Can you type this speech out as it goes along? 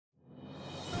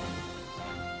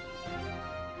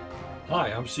Hi,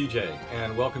 I'm CJ,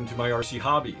 and welcome to my RC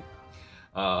hobby.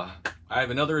 I have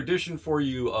another edition for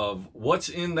you of What's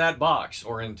in That Box,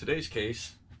 or in today's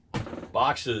case,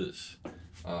 boxes.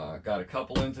 Got a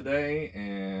couple in today,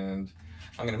 and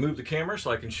I'm going to move the camera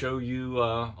so I can show you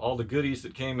all the goodies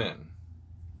that came in.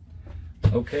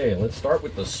 Okay, let's start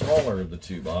with the smaller of the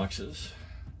two boxes.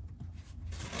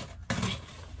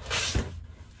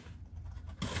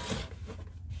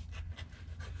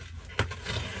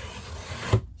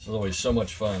 This is always so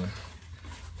much fun,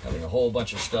 having a whole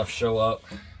bunch of stuff show up,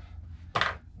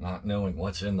 not knowing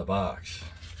what's in the box.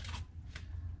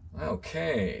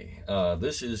 Okay,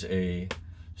 this is a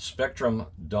Spectrum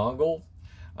dongle.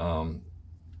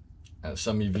 As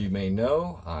some of you may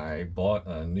know, I bought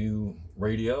a new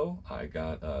radio. I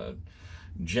got a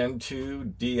Gen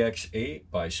 2 DX8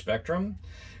 by Spectrum,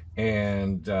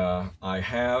 and I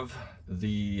have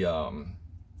the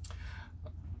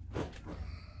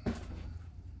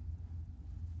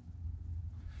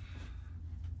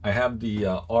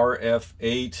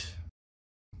RF8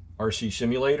 RC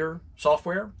simulator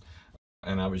software,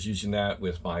 and I was using that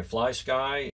with my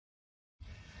FlySky.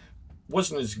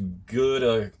 Wasn't as good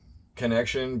a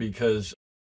connection because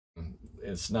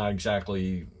it's not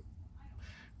exactly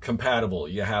compatible.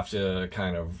 You have to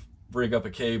kind of rig up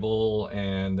a cable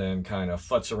and then kind of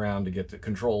futz around to get the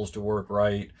controls to work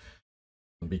right,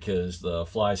 because the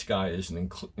FlySky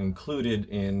isn't included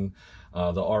in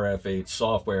the RF8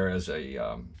 software as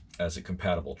a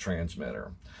compatible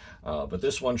transmitter. But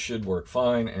this one should work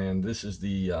fine, and this is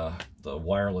the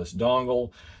wireless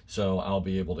dongle, so I'll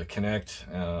be able to connect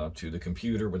to the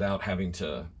computer without having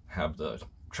to have the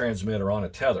transmitter on a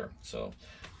tether. So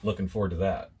looking forward to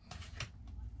that.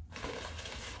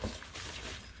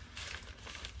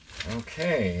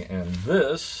 Okay, and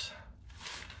this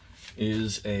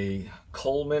is a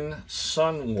Coleman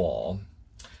sun wall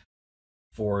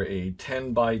for a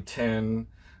 10 by 10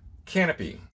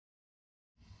 canopy.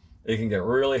 It can get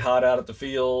really hot out at the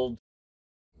field.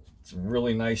 It's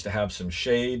really nice to have some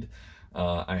shade.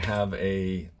 I have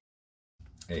a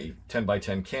 10 by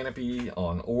 10 canopy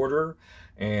on order,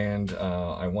 and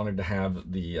I wanted to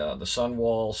have the sun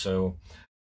wall, so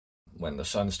when the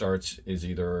sun starts is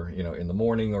either in the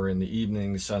morning or in the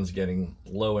evening, the sun's getting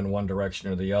low in one direction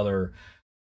or the other,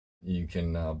 you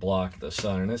can block the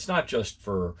sun. And it's not just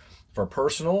for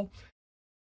personal.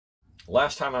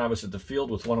 Last time I was at the field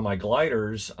with one of my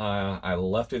gliders, I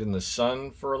left it in the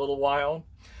sun for a little while,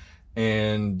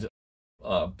 and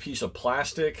a piece of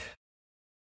plastic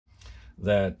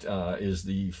that is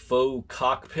the faux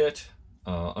cockpit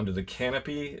under the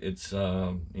canopy. It's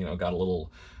got a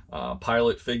little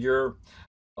pilot figure,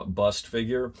 a bust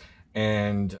figure,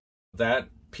 and that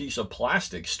piece of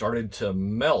plastic started to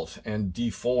melt and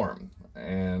deform,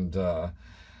 and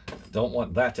don't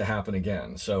want that to happen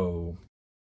again. So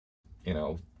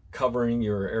covering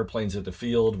your airplanes at the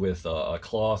field with a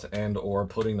cloth and or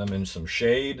putting them in some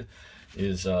shade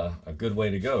is a good way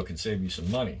to go. It can save you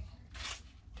some money.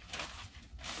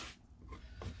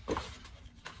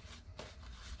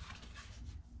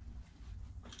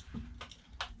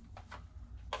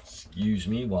 Excuse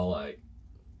me while I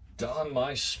don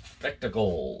my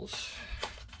spectacles.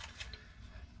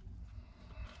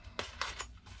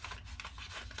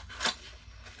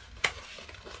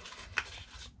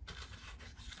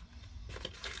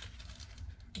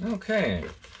 Okay,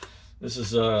 this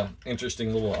is an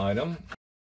interesting little item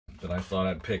that I thought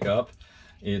I'd pick up.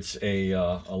 It's a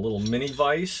little mini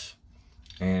vise,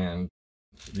 and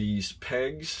these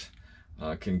pegs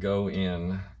can go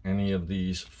in any of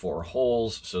these 4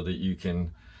 holes so that you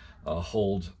can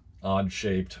hold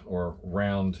odd-shaped or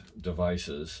round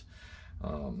devices.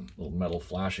 Little metal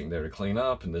flashing there to clean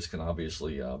up, and this can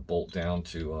obviously bolt down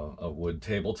to a wood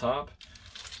tabletop.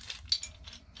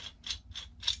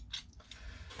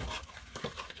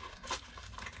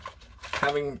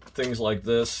 Having things like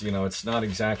this, it's not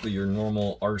exactly your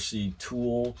normal RC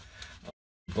tool,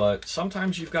 but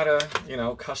sometimes you've got to,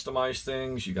 customize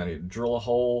things. You got to drill a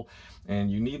hole,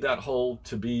 and you need that hole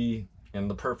to be in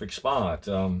the perfect spot.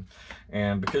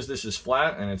 And because this is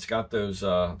flat and it's got those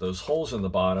holes in the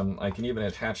bottom, I can even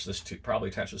probably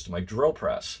attach this to my drill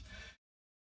press.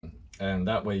 And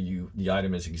that way the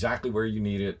item is exactly where you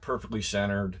need it, perfectly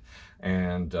centered,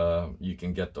 and you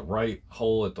can get the right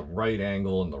hole at the right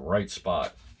angle in the right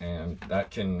spot. And that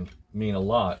can mean a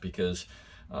lot, because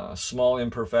small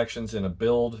imperfections in a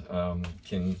build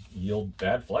can yield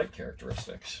bad flight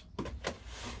characteristics.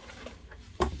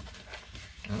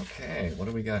 Okay, what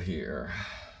do we got here?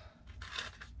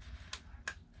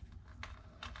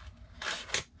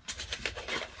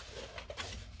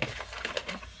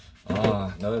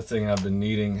 Another thing I've been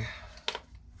needing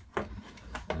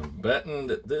betting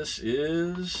that this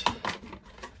is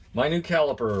my new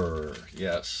caliper.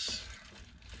 Yes.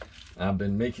 I've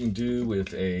been making do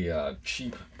with a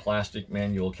cheap plastic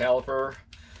manual caliper.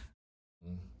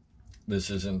 This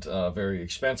isn't a very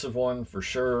expensive one for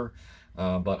sure,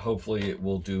 but hopefully it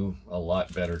will do a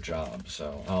lot better job.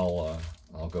 So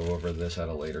I'll go over this at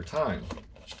a later time.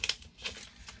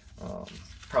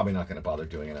 Probably not going to bother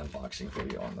doing an unboxing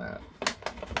video on that.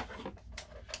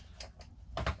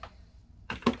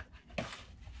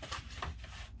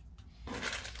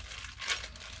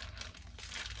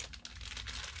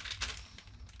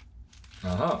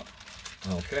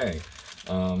 Okay.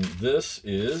 This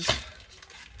is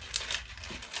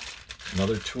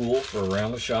another tool for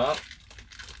around the shop.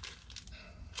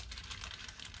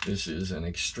 This is an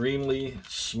extremely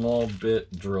small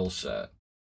bit drill set.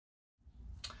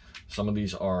 Some of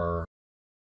these are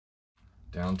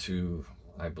down to,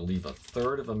 I believe,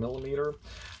 1/3 of a millimeter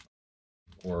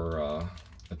or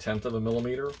 1/10 of a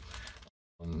millimeter.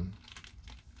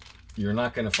 You're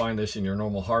not going to find this in your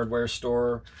normal hardware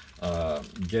store.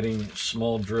 Getting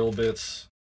small drill bits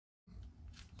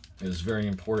is very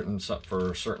important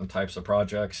for certain types of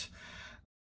projects.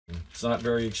 It's not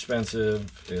very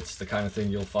expensive. It's the kind of thing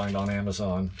you'll find on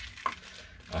Amazon.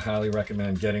 I highly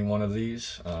recommend getting one of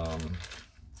these,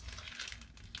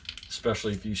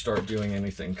 especially if you start doing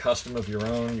anything custom of your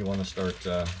own. You want to start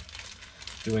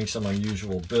doing some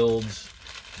unusual builds.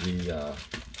 The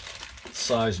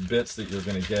size bits that you're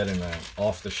going to get in an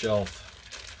off-the-shelf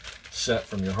set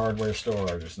from your hardware store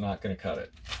are just not going to cut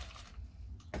it.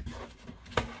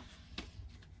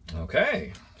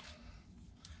 Okay.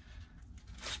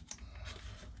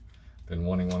 Been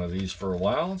wanting one of these for a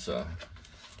while. It's a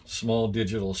small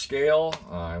digital scale.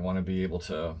 I want to be able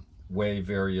to weigh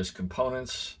various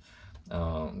components.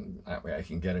 That way I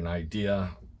can get an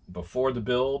idea before the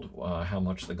build how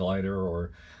much the glider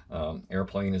or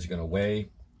airplane is going to weigh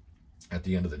at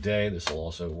the end of the day. This will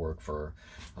also work for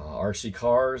RC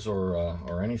cars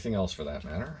or anything else for that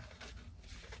matter.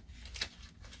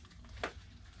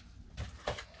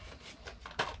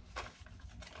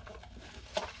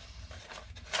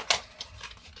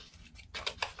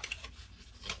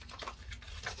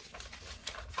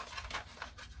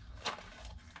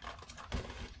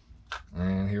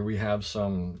 And here we have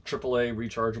some AAA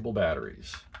rechargeable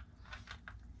batteries.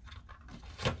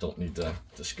 Don't need to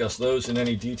discuss those in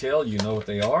any detail. You know what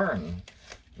they are and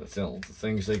the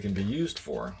things they can be used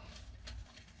for.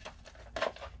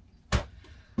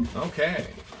 Okay,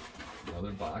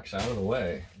 another box out of the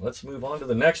way. Let's move on to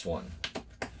the next one.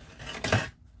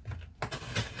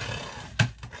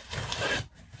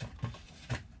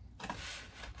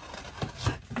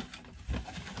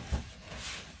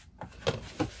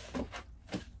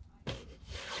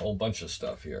 Whole bunch of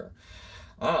stuff here.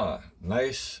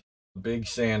 Nice big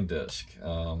sand disk.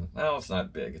 No, it's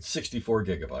not big. It's 64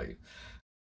 gigabyte.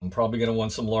 I'm probably going to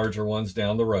want some larger ones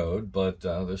down the road, but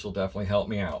this will definitely help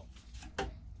me out.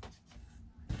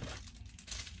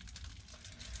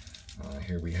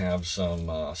 Here we have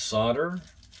some solder.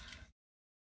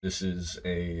 This is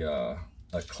a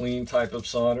clean type of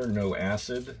solder, no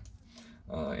acid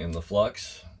in the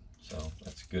flux, so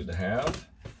that's good to have.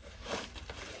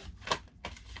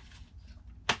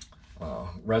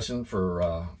 Resin for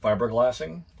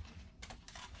fiberglassing.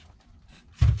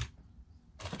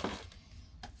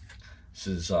 This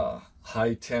is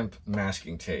high temp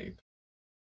masking tape.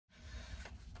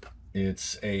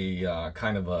 It's a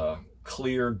kind of a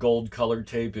clear gold colored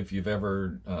tape. If you've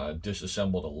ever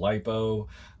disassembled a lipo,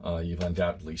 you've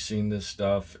undoubtedly seen this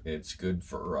stuff. It's good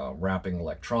for wrapping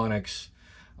electronics.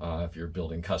 If you're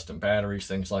building custom batteries,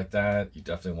 things like that, you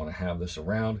definitely want to have this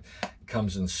around. It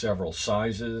comes in several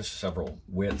sizes, several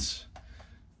widths.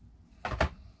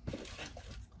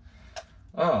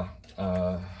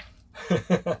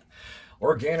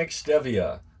 Organic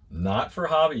stevia, not for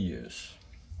hobby use.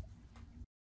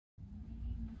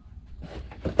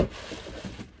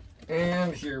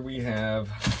 And here we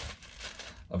have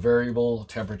a variable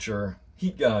temperature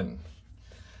heat gun.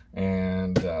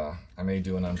 And I may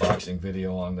do an unboxing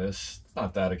video on this. It's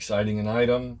not that exciting an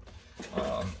item.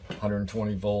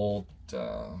 120 volt,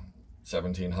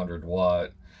 1700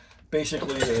 watt.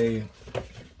 Basically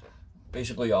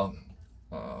a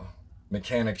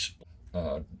mechanics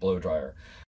blow dryer.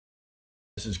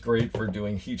 This is great for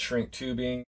doing heat shrink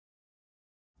tubing,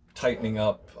 tightening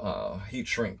up heat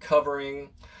shrink covering,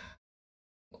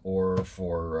 or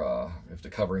for if the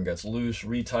covering gets loose,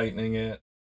 retightening it.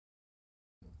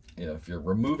 If you're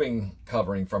removing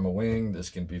covering from a wing, this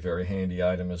can be a very handy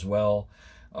item as well,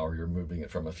 or you're removing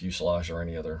it from a fuselage or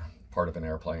any other part of an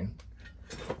airplane.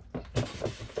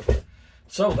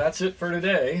 So that's it for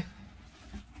today.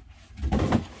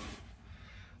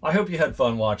 I hope you had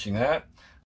fun watching that.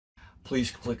 Please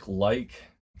click like,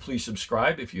 please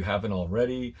subscribe if you haven't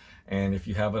already, and if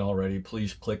you haven't already,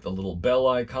 please click the little bell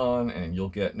icon and you'll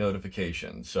get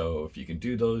notifications. So if you can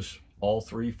do those all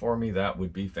three for me, that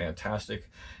would be fantastic.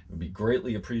 It would be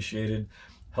greatly appreciated.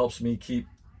 Helps me keep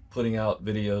putting out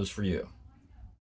videos for you.